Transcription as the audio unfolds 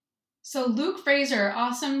So Luke Fraser,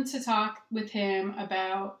 awesome to talk with him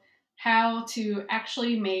about how to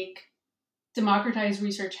actually make democratized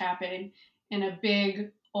research happen in a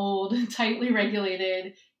big, old, tightly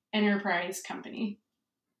regulated enterprise company.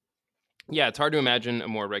 Yeah, it's hard to imagine a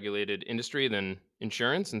more regulated industry than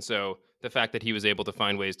insurance. And so the fact that he was able to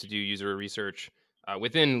find ways to do user research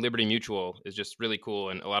within Liberty Mutual is just really cool,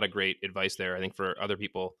 and a lot of great advice there, I think, for other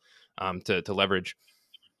people to leverage.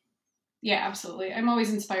 Yeah, absolutely. I'm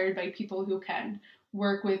always inspired by people who can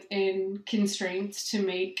work within constraints to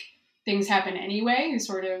make things happen anyway, who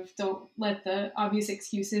sort of don't let the obvious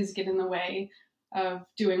excuses get in the way of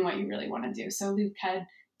doing what you really want to do. So Luke had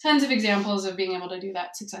tons of examples of being able to do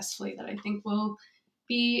that successfully that I think will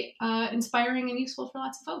be inspiring and useful for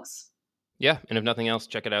lots of folks. Yeah, and if nothing else,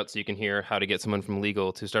 check it out so you can hear how to get someone from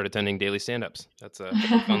legal to start attending daily stand-ups. That's a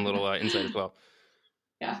fun little insight as well.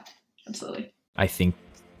 Yeah, absolutely. I think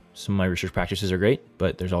some of my research practices are great,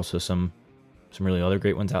 but there's also some really other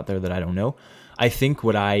great ones out there that I don't know. I think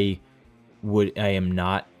what I am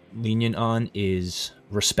not lenient on is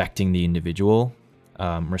respecting the individual,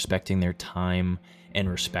 respecting their time, and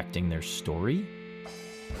respecting their story.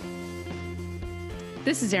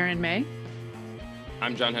 This is Erin May.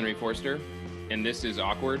 I'm John Henry Forster, and this is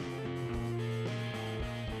Awkward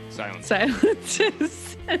Silence.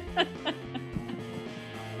 Silences.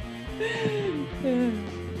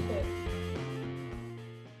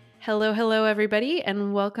 Hello, everybody,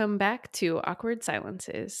 and welcome back to Awkward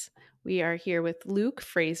Silences. We are here with Luke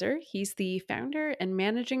Fraser. He's the founder and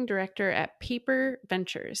managing director at Paper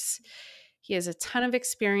Ventures. He has a ton of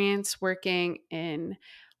experience working in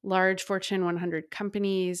large Fortune 100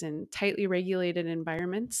 companies and tightly regulated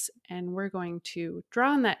environments, and we're going to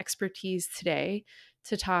draw on that expertise today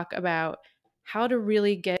to talk about how to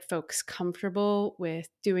really get folks comfortable with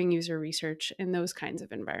doing user research in those kinds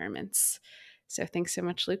of environments. So thanks so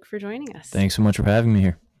much, Luke, for joining us. Thanks so much for having me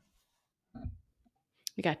here.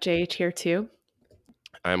 We got JH here too.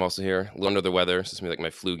 I'm also here, a little under the weather. So it's gonna be like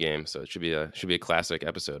my flu game, so it should be a classic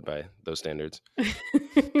episode by those standards.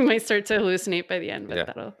 You might start to hallucinate by the end, but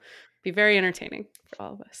That'll be very entertaining for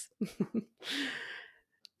all of us.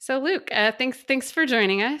 So Luke, thanks for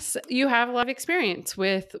joining us. You have a lot of experience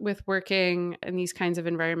with working in these kinds of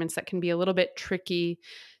environments that can be a little bit tricky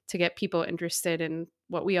to get people interested in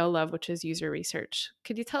what we all love, which is user research.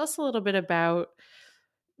 Could you tell us a little bit about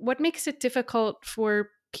what makes it difficult for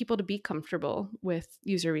people to be comfortable with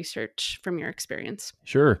user research from your experience?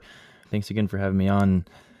 Sure. Thanks again for having me on.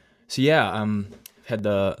 So I've had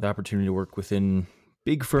the opportunity to work within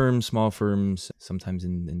big firms, small firms, sometimes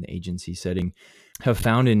in the agency setting. Have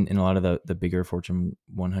found in a lot of the bigger Fortune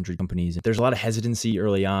 100 companies, there's a lot of hesitancy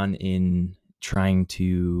early on in trying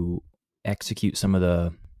to execute some of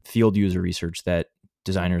the field user research that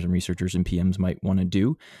designers and researchers and PMs might want to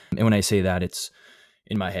do. And when I say that, it's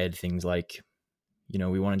in my head things like,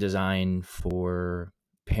 we want to design for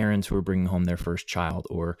parents who are bringing home their first child,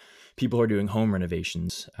 or people who are doing home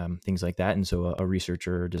renovations, things like that. And so a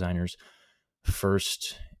researcher or designer's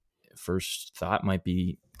first thought might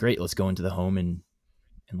be, great, let's go into the home and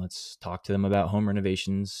let's talk to them about home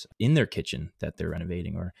renovations in their kitchen that they're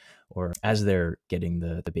renovating, or as they're getting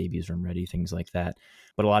the baby's room ready, things like that.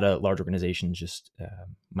 But a lot of large organizations just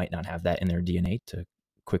might not have that in their DNA to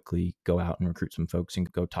quickly go out and recruit some folks and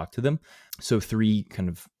go talk to them. So three kind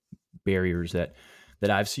of barriers that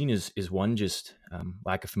I've seen is one, just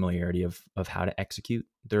lack of familiarity of how to execute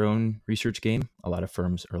their own research game. A lot of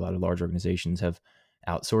firms or a lot of large organizations have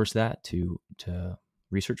outsourced that to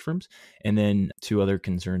research firms. And then two other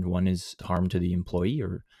concerns. One is harm to the employee,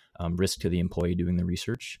 or risk to the employee doing the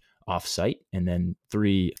research off-site. And then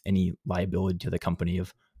three, any liability to the company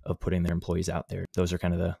of putting their employees out there. Those are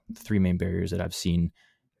kind of the three main barriers that I've seen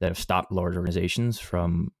that have stopped large organizations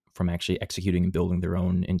from actually executing and building their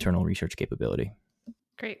own internal research capability.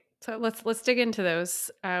 Great. So let's dig into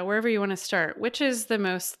those. Wherever you want to start, which is the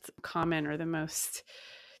most common or the most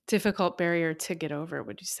difficult barrier to get over,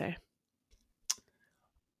 would you say?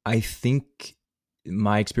 I think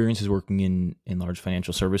my experience is working in large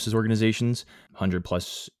financial services organizations,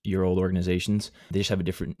 100-plus-year-old organizations. They just have a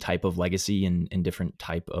different type of legacy and different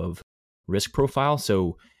type of risk profile.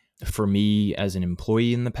 So for me as an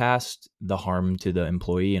employee in the past, the harm to the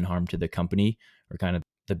employee and harm to the company are kind of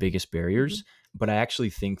the biggest barriers. Mm-hmm. But I actually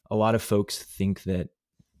think a lot of folks think that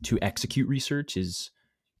to execute research is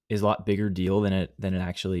a lot bigger deal than it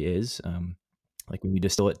actually is. Like when you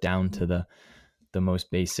distill it down to the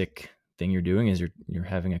most basic thing you're doing is you're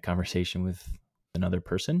having a conversation with another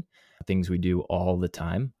person. Things we do all the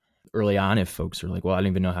time. Early on, if folks are like, well, I don't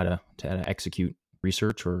even know how to execute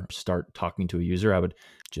research or start talking to a user, I would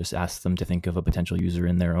just ask them to think of a potential user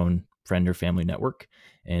in their own friend or family network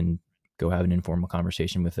and go have an informal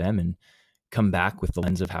conversation with them and come back with the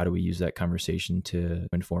lens of how do we use that conversation to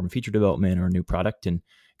inform feature development or a new product, and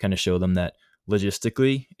kind of show them that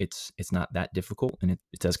logistically it's not that difficult and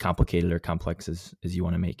it's as complicated or complex as you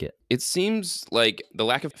want to make it. It seems like the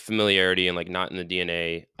lack of familiarity and like not in the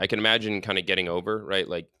DNA, I can imagine kind of getting over, right?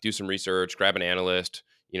 Like do some research, grab an analyst,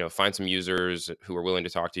 find some users who are willing to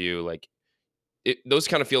talk to you. Like those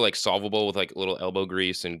kind of feel like solvable with like a little elbow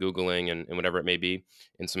grease and Googling and whatever it may be,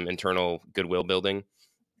 and some internal goodwill building.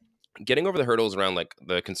 Getting over the hurdles around like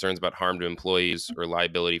the concerns about harm to employees or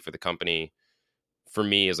liability for the company, for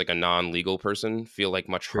me as like a non-legal person, feel like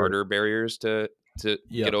much Sure. harder barriers to Yep.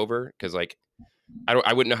 get over, because like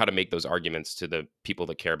I wouldn't know how to make those arguments to the people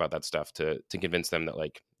that care about that stuff to convince them that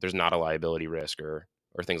like there's not a liability risk or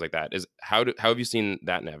things like that. How have you seen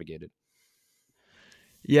that navigated?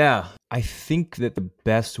 Yeah, I think that the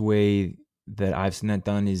best way that I've seen that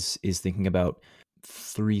done is thinking about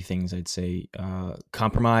three things. I'd say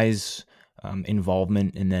compromise,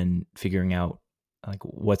 involvement, and then figuring out like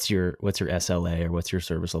what's your SLA or what's your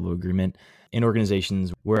service level agreement. In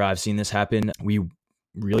organizations where I've seen this happen, we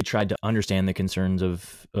really tried to understand the concerns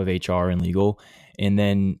of HR and legal, and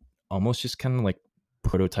then almost just kind of like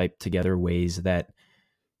prototype together ways that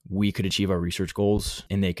we could achieve our research goals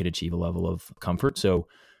and they could achieve a level of comfort. So,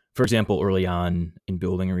 for example, early on in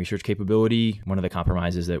building a research capability, one of the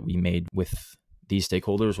compromises that we made with these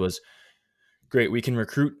stakeholders was, great, we can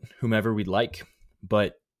recruit whomever we'd like,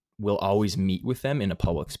 but we'll always meet with them in a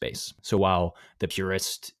public space. So while the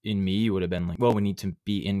purist in me would have been like, well, we need to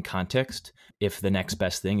be in context. If the next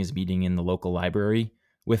best thing is meeting in the local library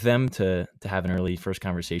with them to have an early first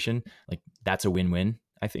conversation, like that's a win-win,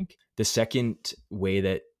 I think. The second way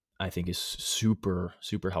that I think is super,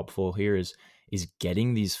 super helpful here is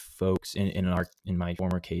getting these folks in my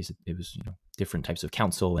former case, it was, different types of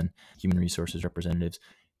counsel and human resources representatives,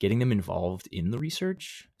 getting them involved in the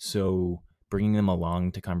research. So bringing them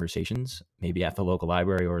along to conversations, maybe at the local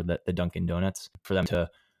library or the Dunkin' Donuts, for them to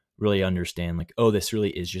really understand like, oh, this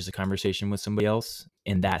really is just a conversation with somebody else.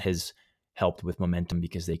 And that has helped with momentum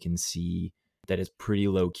because they can see that it's pretty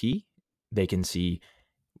low key. They can see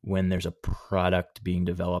when there's a product being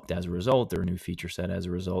developed as a result or a new feature set as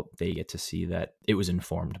a result, they get to see that it was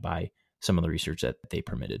informed by some of the research that they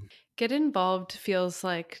permitted. Get involved feels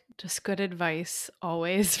like just good advice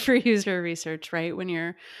always for user research, right? When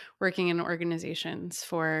you're working in organizations,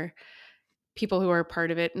 for people who are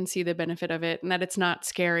part of it and see the benefit of it, and that it's not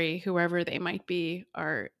scary. Whoever they might be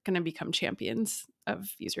are going to become champions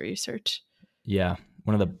of user research. Yeah.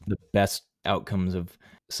 One of the best outcomes of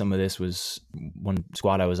some of this was one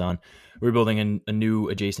squad I was on. We were building a new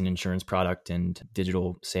adjacent insurance product and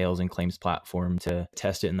digital sales and claims platform to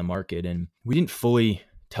test it in the market. And we didn't fully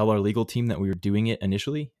tell our legal team that we were doing it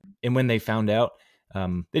initially. And when they found out,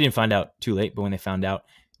 they didn't find out too late, but when they found out,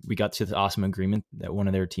 we got to the awesome agreement that one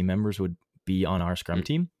of their team members would be on our Scrum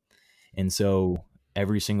team. And so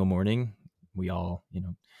every single morning, we all,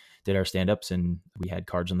 did our stand-ups, and we had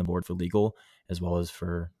cards on the board for legal as well as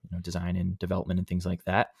for design and development and things like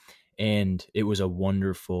that. And it was a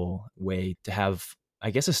wonderful way to have, I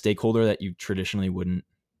guess, a stakeholder that you traditionally wouldn't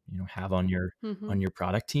have on your on your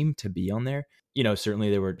product team to be on there.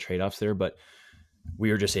 Certainly there were trade-offs there, but we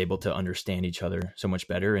were just able to understand each other so much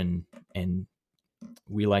better. And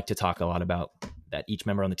we like to talk a lot about that each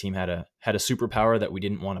member on the team had a superpower that we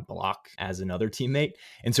didn't want to block as another teammate.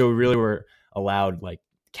 And so we really were allowed like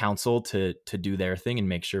counsel to do their thing and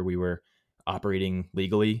make sure we were operating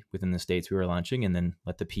legally within the states we were launching, and then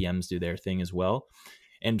let the PMs do their thing as well.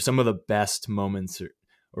 And some of the best moments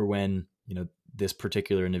are when, this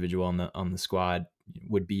particular individual on the squad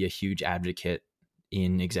would be a huge advocate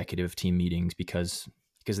in executive team meetings because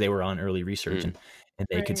they were on early research and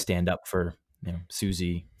they could stand up for,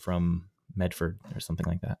 Susie from Medford or something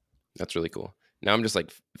like that. That's really cool. Now I'm just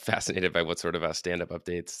like fascinated by what sort of stand-up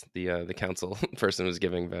updates the council person was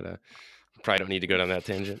giving, but probably don't need to go down that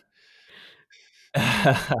tangent.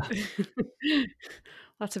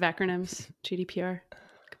 Lots of acronyms, GDPR,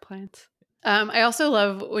 compliance. I also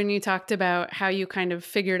love when you talked about how you kind of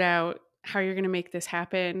figured out how you're going to make this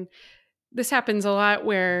happen. This happens a lot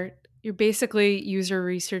where you're basically user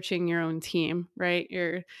researching your own team, right?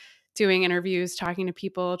 You're doing interviews, talking to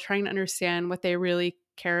people, trying to understand what they really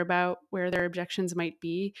care about, where their objections might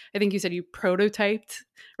be. I think you said you prototyped,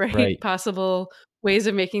 right? Possible ways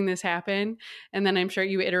of making this happen. And then I'm sure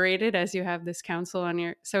you iterated as you have this council on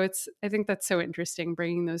your, so I think that's so interesting,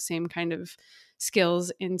 bringing those same kind of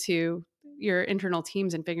skills into your internal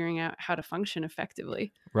teams and figuring out how to function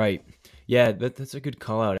effectively. Right. Yeah, that's a good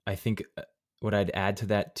call out. I think what I'd add to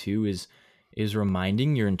that too is is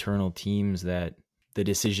reminding your internal teams that the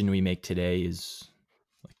decision we make today is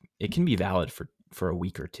like, it can be valid for a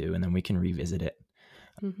week or two, and then we can revisit it.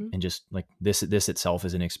 And just like this itself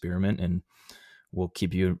is an experiment, and we'll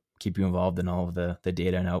keep you involved in all of the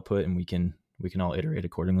data and output, and we can all iterate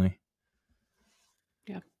accordingly.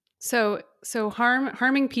 Yeah. So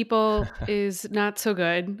harming people is not so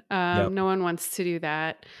good. Yep. No one wants to do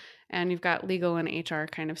that. And you've got legal and HR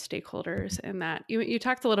kind of stakeholders in that. You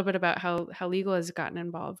talked a little bit about how legal has gotten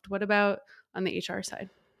involved. What about on the HR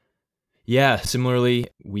side? Yeah, similarly,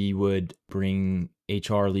 we would bring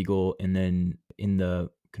HR, legal, and then in the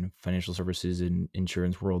kind of financial services and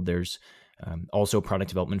insurance world, there's also product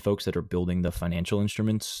development folks that are building the financial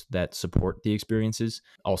instruments that support the experiences,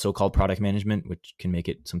 also called product management, which can make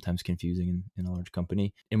it sometimes confusing in a large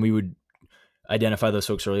company. And we would identify those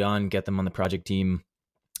folks early on, get them on the project team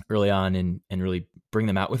early on, and really bring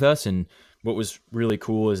them out with us. And what was really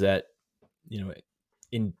cool is that,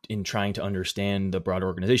 in trying to understand the broad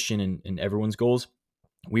organization and everyone's goals,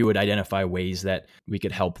 we would identify ways that we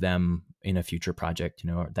could help them in a future project.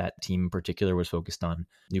 That team in particular was focused on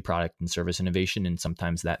new product and service innovation, and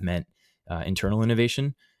sometimes that meant internal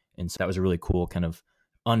innovation. And so that was a really cool kind of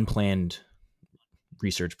unplanned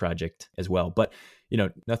research project as well. But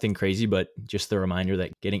nothing crazy, but just the reminder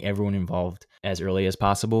that getting everyone involved as early as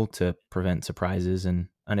possible to prevent surprises and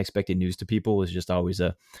unexpected news to people is just always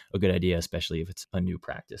a good idea, especially if it's a new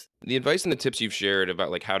practice. The advice and the tips you've shared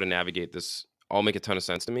about like how to navigate this all make a ton of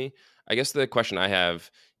sense to me. I guess the question I have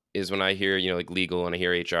is when I hear, like legal and I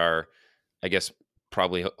hear HR, I guess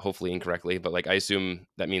probably hopefully incorrectly, but like I assume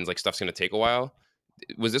that means like stuff's going to take a while.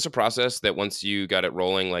 Was this a process that once you got it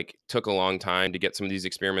rolling, like took a long time to get some of these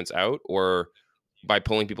experiments out, or by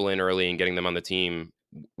pulling people in early and getting them on the team,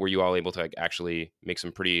 were you all able to like actually make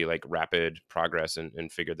some pretty like rapid progress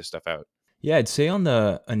and figure this stuff out? Yeah, I'd say on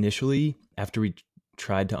the initially, after we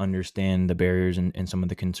tried to understand the barriers and some of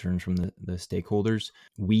the concerns from the stakeholders,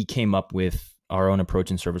 we came up with our own approach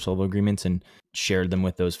and service level agreements and shared them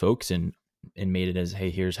with those folks and made it as, hey,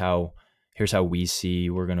 here's how we see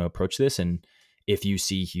we're going to approach this. And if you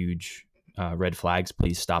see huge red flags,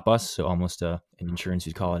 please stop us. So almost in insurance,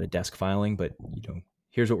 you'd call it a desk filing, but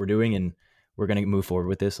here's what we're doing, and we're going to move forward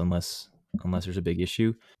with this unless there's a big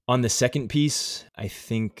issue. On the second piece, I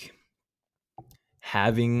think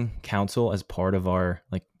having counsel as part of our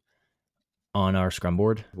on our Scrum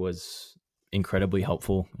board was incredibly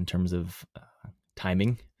helpful in terms of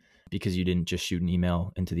timing, because you didn't just shoot an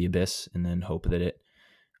email into the abyss and then hope that it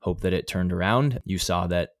turned around. You saw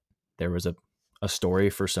that there was a story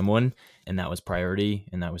for someone, and that was priority,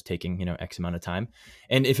 and that was taking X amount of time.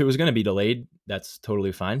 And if it was going to be delayed, that's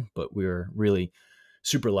totally fine. But we were really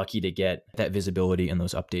super lucky to get that visibility and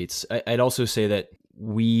those updates. I'd also say that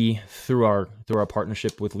we, through our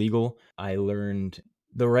partnership with legal, I learned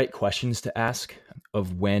the right questions to ask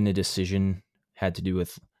of when a decision had to do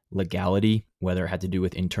with legality, whether it had to do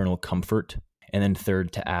with internal comfort, and then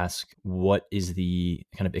third, to ask what is the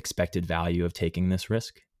kind of expected value of taking this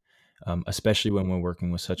risk, especially when we're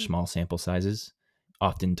working with such small sample sizes.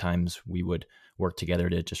 Oftentimes we would work together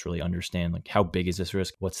to just really understand like, how big is this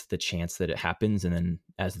risk? What's the chance that it happens? And then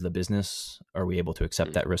as the business, are we able to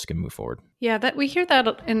accept that risk and move forward? Yeah, that we hear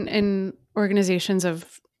that in organizations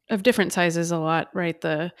of different sizes a lot, right?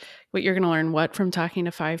 What you're going to learn what from talking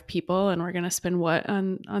to 5 people, and we're going to spend what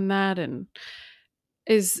on that. And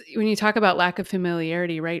is when you talk about lack of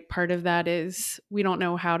familiarity, right? Part of that is we don't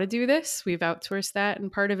know how to do this. We've outsourced that.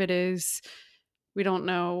 And part of it is we don't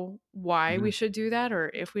know why we should do that or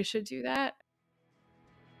if we should do that.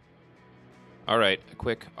 All right, a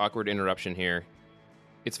quick awkward interruption here.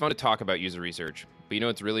 It's fun to talk about user research, but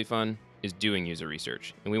what's really fun is doing user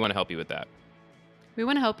research, and we want to help you with that. We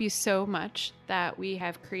want to help you so much that we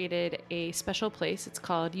have created a special place. It's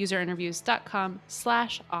called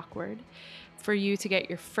userinterviews.com/awkward for you to get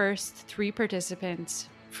your first 3 participants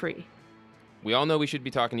free. We all know we should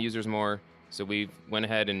be talking to users more, so we went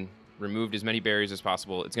ahead and removed as many barriers as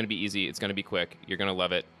possible. It's going to be easy. It's going to be quick. You're going to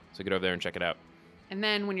love it. So get over there and check it out. And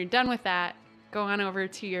then when you're done with that, go on over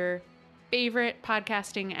to your favorite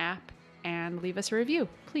podcasting app and leave us a review,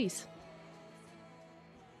 please.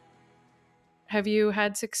 Have you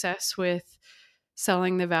had success with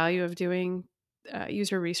selling the value of doing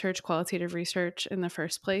user research, qualitative research in the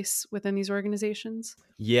first place within these organizations?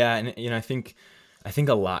 Yeah, and I think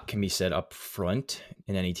a lot can be said up front,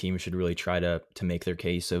 and any team should really try to make their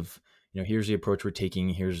case of, here's the approach we're taking.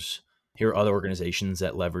 Here are other organizations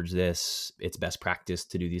that leverage this. It's best practice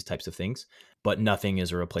to do these types of things, but nothing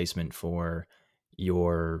is a replacement for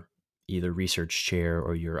your either research share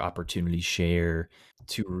or your opportunity share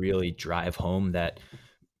to really drive home that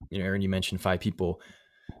Erin, you mentioned 5 people,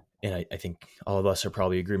 and I think all of us are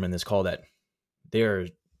probably agreeing on this call that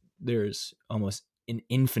there's almost an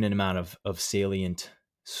infinite amount of salient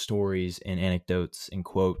stories and anecdotes and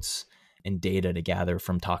quotes and data to gather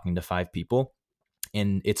from talking to 5 people.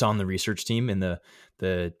 And it's on the research team and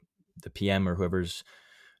the PM or whoever's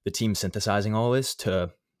the team synthesizing all this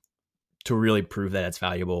to really prove that it's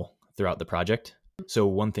valuable throughout the project. So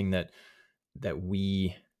one thing that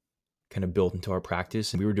we kind of built into our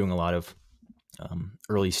practice, and we were doing a lot of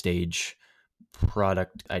early stage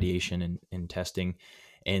product ideation and testing.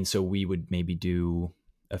 And so we would maybe do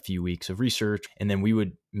a few weeks of research, and then we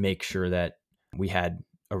would make sure that we had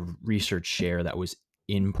a research share that was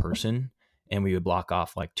in person, and we would block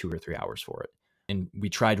off like 2 or 3 hours for it. And we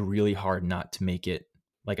tried really hard not to make it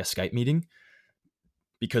like a Skype meeting,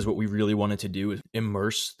 because what we really wanted to do is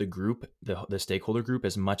immerse the group, the stakeholder group,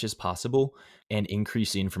 as much as possible and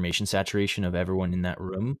increase the information saturation of everyone in that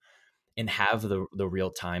room, and have the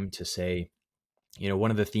real time to say,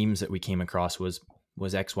 one of the themes that we came across was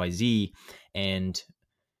XYZ, and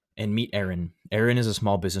meet Erin. Erin is a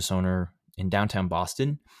small business owner in downtown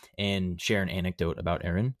Boston, and share an anecdote about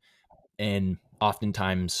Erin. And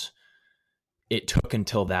oftentimes it took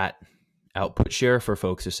until that output share for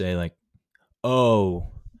folks to say like,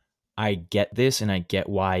 oh, I get this, and I get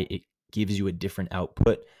why it gives you a different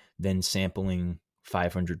output than sampling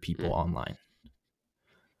 500 people online.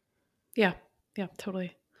 Yeah,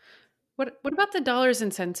 totally. What about the dollars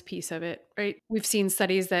and cents piece of it, right? We've seen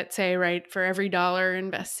studies that say, right, for every dollar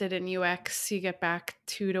invested in UX, you get back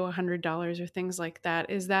 $2 to $100 or things like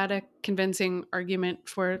that. Is that a convincing argument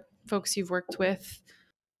for folks you've worked with?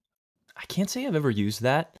 I can't say I've ever used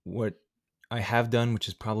that. What I have done, which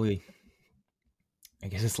is probably, I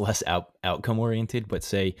guess it's less outcome oriented, but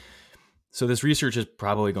say, so this research is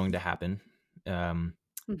probably going to happen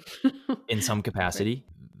in some capacity.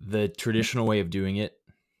 Right. The traditional way of doing it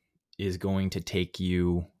is going to take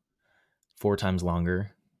you 4 times longer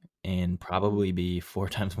and probably be 4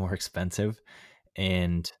 times more expensive.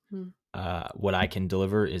 And what I can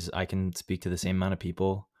deliver is I can speak to the same amount of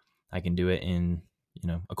people. I can do it in,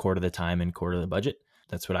 a quarter of the time and quarter of the budget.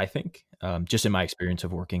 That's what I think. Just in my experience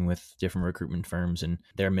of working with different recruitment firms and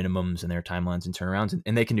their minimums and their timelines and turnarounds,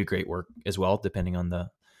 and they can do great work as well, depending on the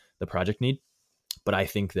project need. But I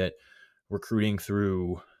think that recruiting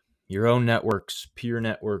through your own networks, peer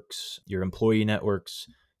networks, your employee networks,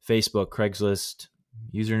 Facebook, Craigslist,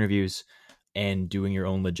 user interviews, and doing your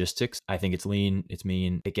own logistics, I think it's lean, it's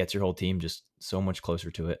mean, it gets your whole team just so much closer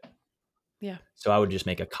to it. Yeah. So I would just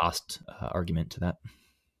make a cost argument to that.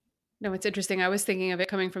 No, it's interesting. I was thinking of it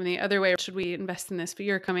coming from the other way. Should we invest in this? But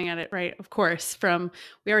you're coming at it, right? Of course, from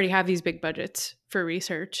we already have these big budgets for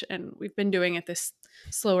research, and we've been doing it this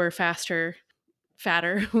slower, faster,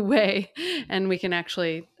 fatter way, and we can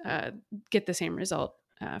actually get the same result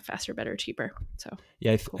faster, better, cheaper. So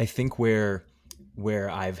yeah, I think where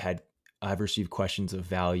I've received questions of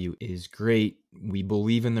value is great. We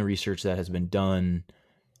believe in the research that has been done.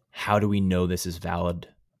 How do we know this is valid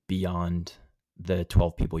beyond the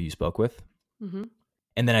 12 people you spoke with? Mm-hmm.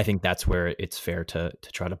 And then I think that's where it's fair to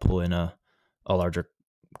try to pull in a larger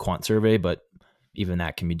quant survey, but even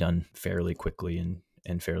that can be done fairly quickly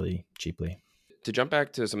and fairly cheaply. To jump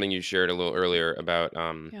back to something you shared a little earlier about,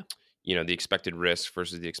 the expected risk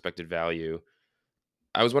versus the expected value.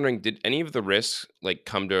 I was wondering, did any of the risks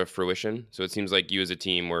come to fruition? So it seems like you as a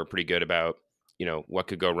team were pretty good about, what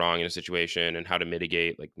could go wrong in a situation and how to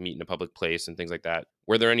mitigate, meet in a public place and things like that.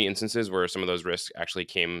 Were there any instances where some of those risks actually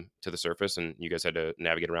came to the surface and you guys had to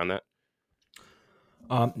navigate around that?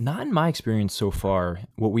 Not in my experience so far.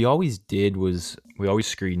 What we always did was we always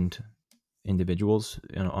screened individuals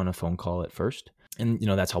on a phone call at first. And,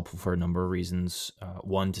 that's helpful for a number of reasons.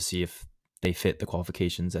 One, to see if they fit the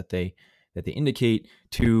qualifications that they indicate.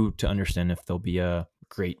 2, to understand if they'll be a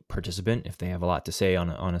great participant, if they have a lot to say on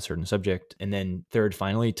a certain subject. And then 3rd,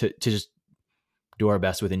 finally, to just do our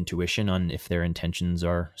best with intuition on if their intentions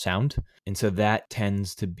are sound. And so that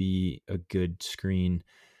tends to be a good screen.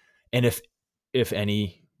 And if at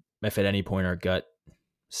any point our gut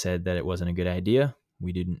said that it wasn't a good idea,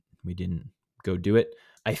 we didn't go do it.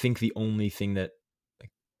 I think the only thing that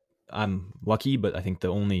I'm lucky, but I think the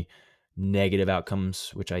only negative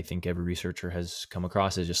outcomes, which I think every researcher has come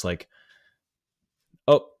across, is just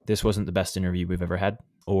oh, this wasn't the best interview we've ever had,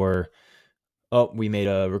 or oh, we made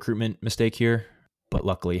a recruitment mistake here, but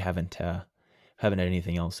luckily haven't had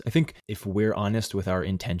anything else. I think if we're honest with our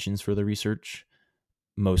intentions for the research,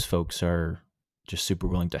 most folks are just super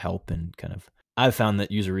willing to help, and kind of, I've found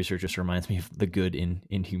that user research just reminds me of the good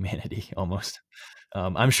in humanity almost.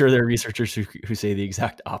 I'm sure there are researchers who say the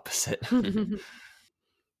exact opposite.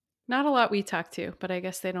 Not a lot we talk to, but I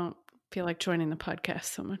guess they don't feel like joining the podcast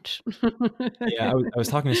so much. Yeah, I was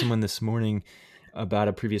talking to someone this morning about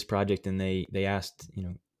a previous project, and they asked,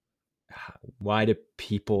 why do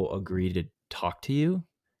people agree to talk to you?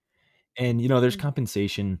 And there's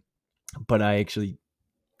compensation, but I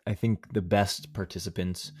think the best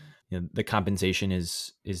participants, the compensation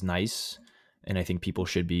is nice, and I think people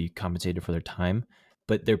should be compensated for their time.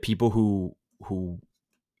 But there are people who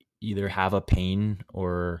either have a pain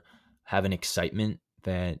or have an excitement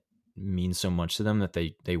that means so much to them that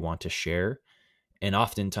they want to share. And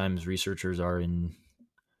oftentimes researchers are in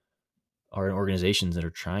organizations that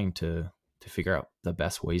are trying to figure out the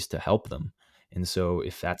best ways to help them. And so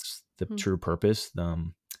if that's the true purpose,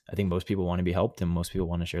 I think most people want to be helped and most people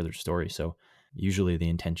want to share their story. So usually the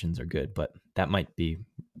intentions are good, but that might be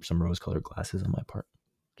some rose-colored glasses on my part.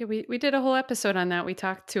 Yeah, we did a whole episode on that. We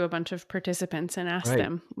talked to a bunch of participants and asked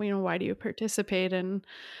them, why do you participate? And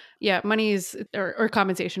yeah, money is or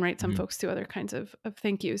compensation, right? Some folks do other kinds of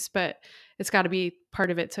thank yous, but it's got to be part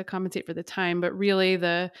of it to compensate for the time. But really,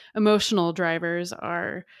 the emotional drivers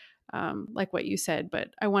are like what you said. But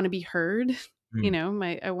I want to be heard.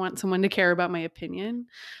 I want someone to care about my opinion,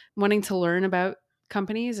 wanting to learn about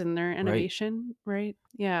companies and their innovation, right?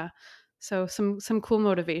 Yeah. So some cool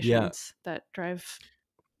motivations that drive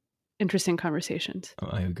interesting conversations.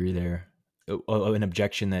 I agree there. An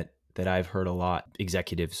objection that I've heard a lot,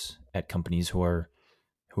 executives at companies who are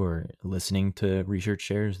listening to research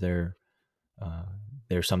shares, there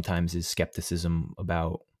sometimes is skepticism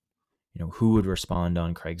about who would respond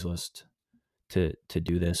on Craigslist to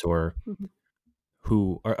do this, or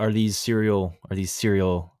who are these serial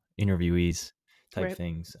interviewees type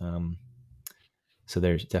things. So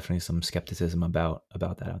there's definitely some skepticism about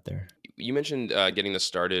that out there. You mentioned getting this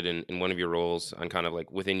started in one of your roles on kind of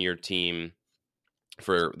like within your team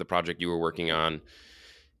for the project you were working on.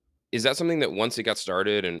 Is that something that once it got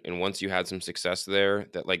started and once you had some success there,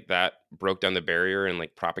 that like that broke down the barrier and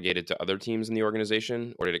like propagated to other teams in the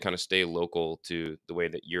organization? Or did it kind of stay local to the way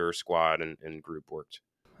that your squad and group worked?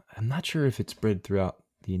 I'm not sure if it spread throughout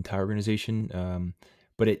the entire organization,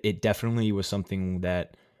 but it definitely was something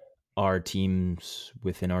that our teams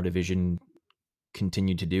within our division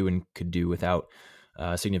continued to do and could do without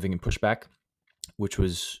significant pushback, which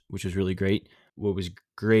was really great. What was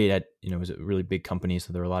great at, it was a really big company,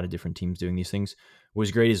 so there were a lot of different teams doing these things. What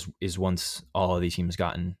was great is once all of these teams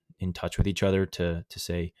gotten in touch with each other to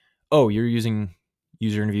say, oh, you're using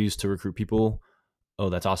user interviews to recruit people. Oh,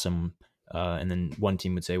 that's awesome. And then one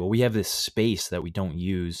team would say, well, we have this space that we don't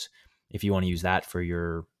use. If you want to use that for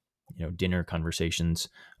your, dinner conversations.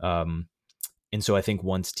 And so I think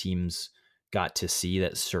once teams got to see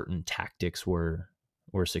that certain tactics were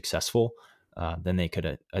successful, then they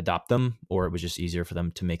could adopt them, or it was just easier for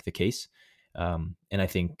them to make the case. And I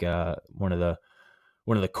think one of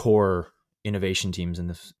the core innovation teams in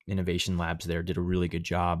the innovation labs there did a really good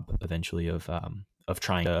job eventually of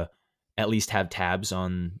trying to at least have tabs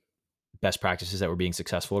on best practices that were being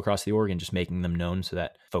successful across the org and just making them known so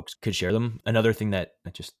that folks could share them. Another thing that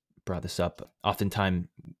I just brought this up, oftentimes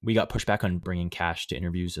we got pushback on bringing cash to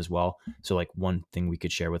interviews as well. So like one thing we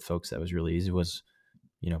could share with folks that was really easy was,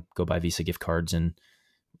 go buy Visa gift cards and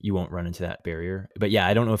you won't run into that barrier. But yeah,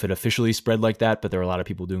 I don't know if it officially spread like that, but there are a lot of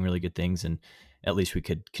people doing really good things, and at least we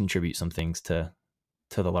could contribute some things to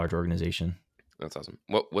the large organization. That's awesome.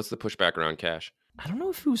 What's the pushback around cash? I don't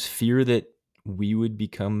know if it was fear that we would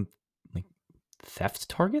become like theft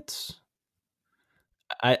targets.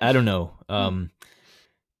 I don't know. I don't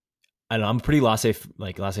know. I'm a pretty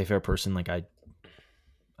laissez-faire person. Like I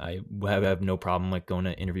have no problem like going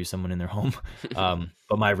to interview someone in their home.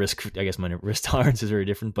 But my risk tolerance is very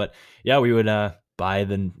different. But yeah, we would buy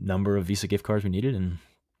the number of Visa gift cards we needed and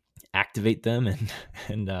activate them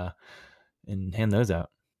and hand those out.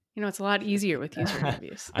 It's a lot easier with user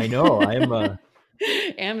interviews. I know. I am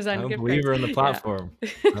Amazon. I'm a believer in the platform.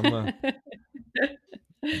 Yeah.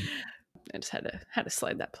 I just had to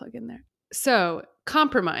slide that plug in there. So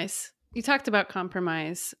compromise. You talked about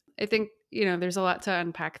compromise. I think, there's a lot to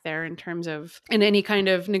unpack there in terms of in any kind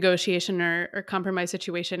of negotiation or compromise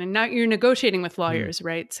situation. And now you're negotiating with lawyers,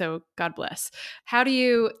 right? So God bless. How do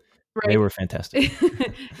you... Right? They were fantastic.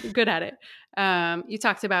 You're good at it. You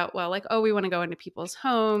talked about, we want to go into people's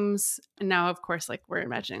homes. And now, of course, like we're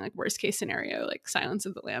imagining like worst case scenario, like Silence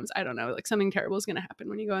of the Lambs. I don't know, like something terrible is going to happen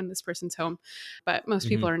when you go in this person's home. But most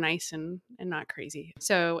people are nice and not crazy.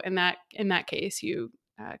 So in that case, you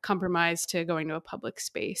compromise to going to a public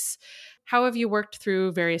space. How have you worked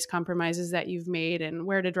through various compromises that you've made, and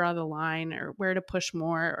where to draw the line, or where to push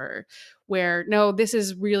more, or where, no, this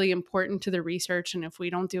is really important to the research, and if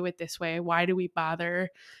we don't do it this way, why do we bother?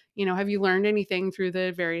 Have you learned anything through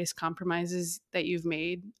the various compromises that you've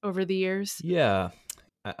made over the years? Yeah,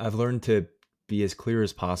 I've learned to be as clear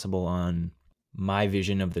as possible on my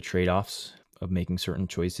vision of the trade-offs of making certain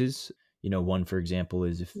choices. One, for example,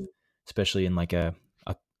 is if, especially in like a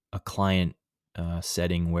client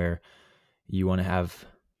setting where you want to have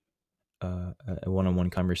a one-on-one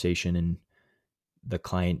conversation and the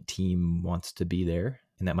client team wants to be there,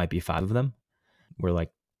 and that might be 5 of them. We're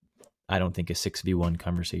like, I don't think a 6v1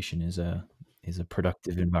 conversation is a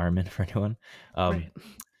productive environment for anyone. Right.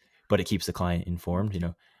 But it keeps the client informed.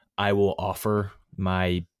 I will offer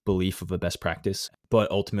my belief of a best practice,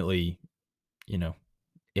 but ultimately,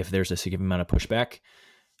 if there's a significant amount of pushback,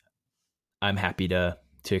 I'm happy to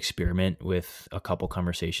experiment with a couple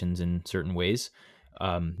conversations in certain ways,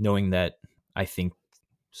 knowing that I think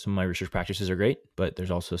some of my research practices are great, but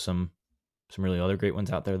there's also some really other great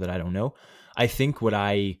ones out there that I don't know. I think what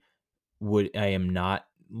I am not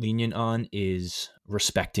lenient on is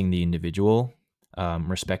respecting the individual,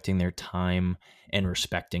 respecting their time, and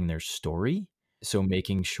respecting their story. So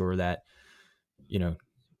making sure that,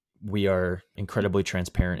 we are incredibly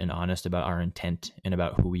transparent and honest about our intent and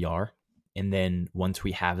about who we are. And then once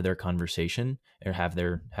we have their conversation or have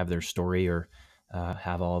their story or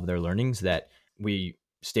have all of their learnings, that we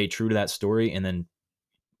stay true to that story. And then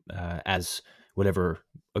as whatever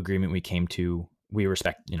agreement we came to, we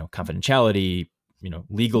respect, confidentiality,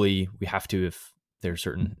 legally we have to, if there's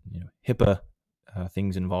certain, HIPAA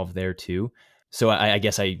things involved there too. So I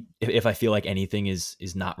guess if I feel like anything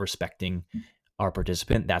is not respecting our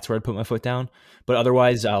participant, that's where I'd put my foot down. But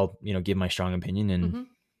otherwise I'll, give my strong opinion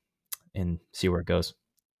and see where it goes.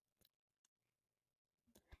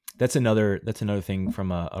 That's another thing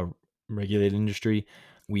from a regulated industry.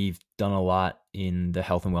 We've done a lot in the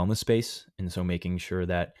health and wellness space. And so making sure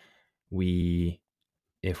that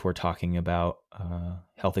if we're talking about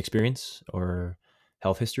health experience or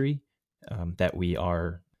health history, that we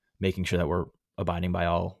are making sure that we're abiding by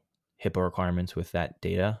all HIPAA requirements with that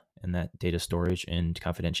data and that data storage and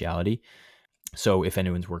confidentiality. So if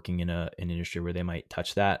anyone's working in an industry where they might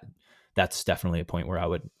touch that, that's definitely a point where I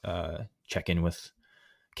would check in with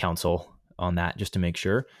counsel on that just to make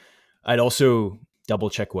sure. I'd also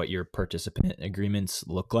double check what your participant agreements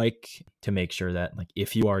look like to make sure that, like,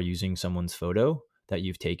 if you are using someone's photo that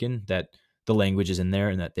you've taken, that the language is in there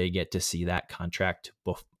and that they get to see that contract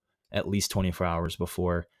at least 24 hours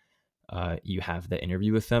before you have the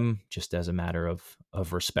interview with them, just as a matter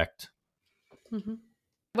of respect. Mm-hmm.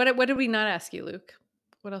 What did we not ask you, Luke?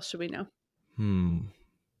 What else should we know?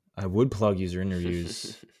 I would plug user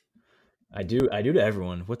interviews. I do to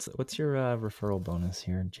everyone. What's your referral bonus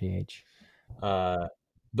here, JH? The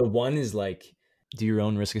one is like, do your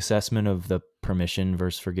own risk assessment of the permission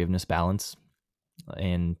versus forgiveness balance.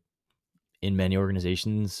 And in many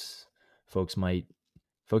organizations, folks might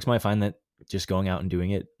find that just going out and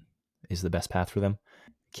doing it is the best path for them.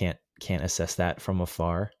 Can't assess that from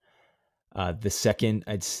afar. The second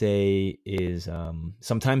I'd say is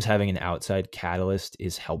sometimes having an outside catalyst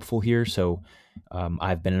is helpful here. So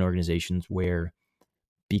I've been in organizations where,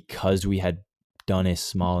 because we had done a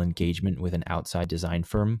small engagement with an outside design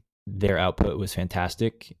firm, their output was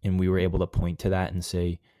fantastic. And we were able to point to that and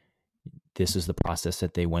say, this is the process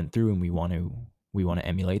that they went through, and we want to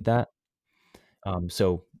emulate that.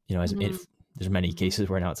 So, if there's many cases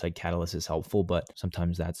where an outside catalyst is helpful, but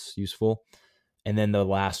sometimes that's useful. And then the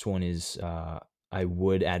last one is I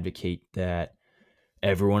would advocate that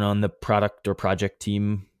everyone on the product or project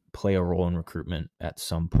team play a role in recruitment at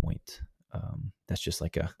some point. That's just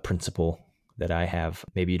like a principle that I have.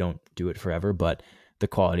 Maybe you don't do it forever, but the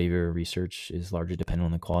quality of your research is largely dependent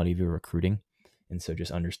on the quality of your recruiting. And so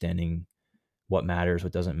just understanding what matters,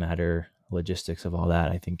 what doesn't matter, logistics of all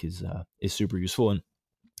that, I think is super useful. And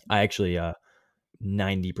I actually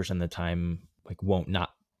 90% of the time won't not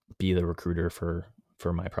be the recruiter for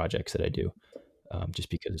my projects that I do, just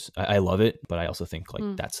because I love it, but I also think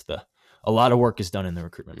that's a lot of work is done in the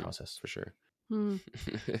recruitment process for sure.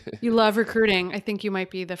 You love recruiting. I think you might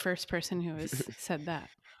be the first person who has said that.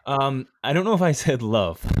 I don't know if I said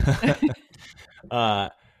love,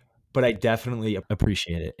 but I definitely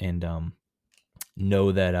appreciate it and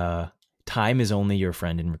know that time is only your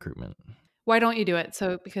friend in recruitment. Why don't you do it?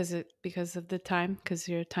 So because of the time, because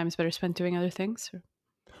your time is better spent doing other things? Or?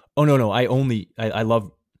 Oh, no. I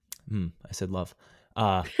love, I said love.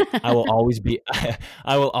 I will always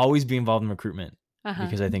be involved in recruitment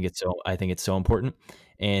because I think it's so important.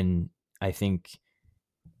 And I think,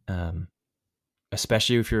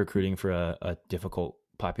 especially if you're recruiting for a difficult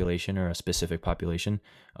population or a specific population,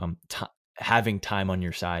 having time on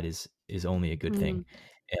your side is only a good thing.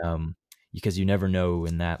 because you never know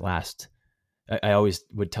in that last. I always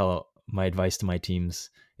would tell my advice to my teams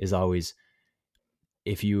is always,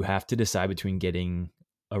 if you have to decide between getting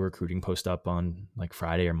a recruiting post up on like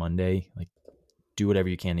Friday or Monday, like do whatever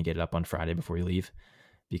you can to get it up on Friday before you leave,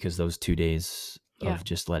 because those 2 days of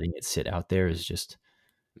just letting it sit out there is just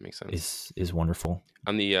makes sense. Is wonderful.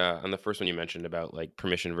 On the first one you mentioned about like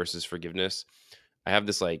permission versus forgiveness, I have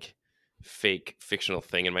this like fake fictional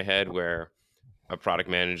thing in my head where a product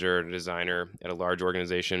manager or designer at a large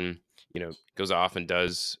organization, goes off and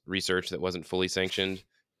does research that wasn't fully sanctioned,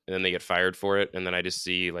 and then they get fired for it. And then I just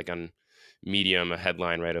see like on Medium a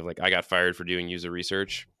headline, right, of like, I got fired for doing user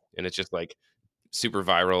research, and it's just like super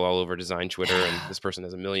viral all over design Twitter, and this person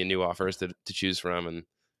has a million new offers to choose from. And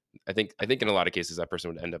I think in a lot of cases that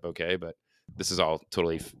person would end up okay, but this is all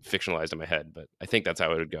totally fictionalized in my head. But I think that's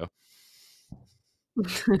how it would go.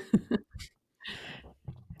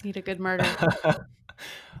 Need a good murder.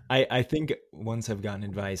 I think once I've gotten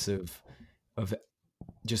advice of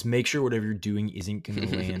just make sure whatever you're doing isn't going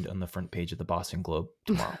to land on the front page of the Boston Globe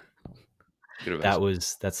tomorrow. Good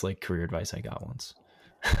advice. That's like career advice I got once.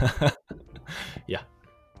 Yeah.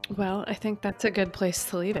 Well, I think that's a good place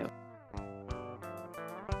to leave it.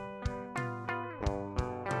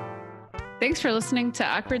 Thanks for listening to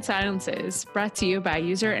Awkward Silences, brought to you by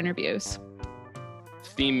User Interviews.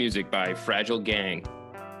 Theme music by Fragile Gang.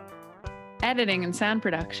 Editing and sound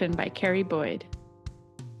production by Carrie Boyd.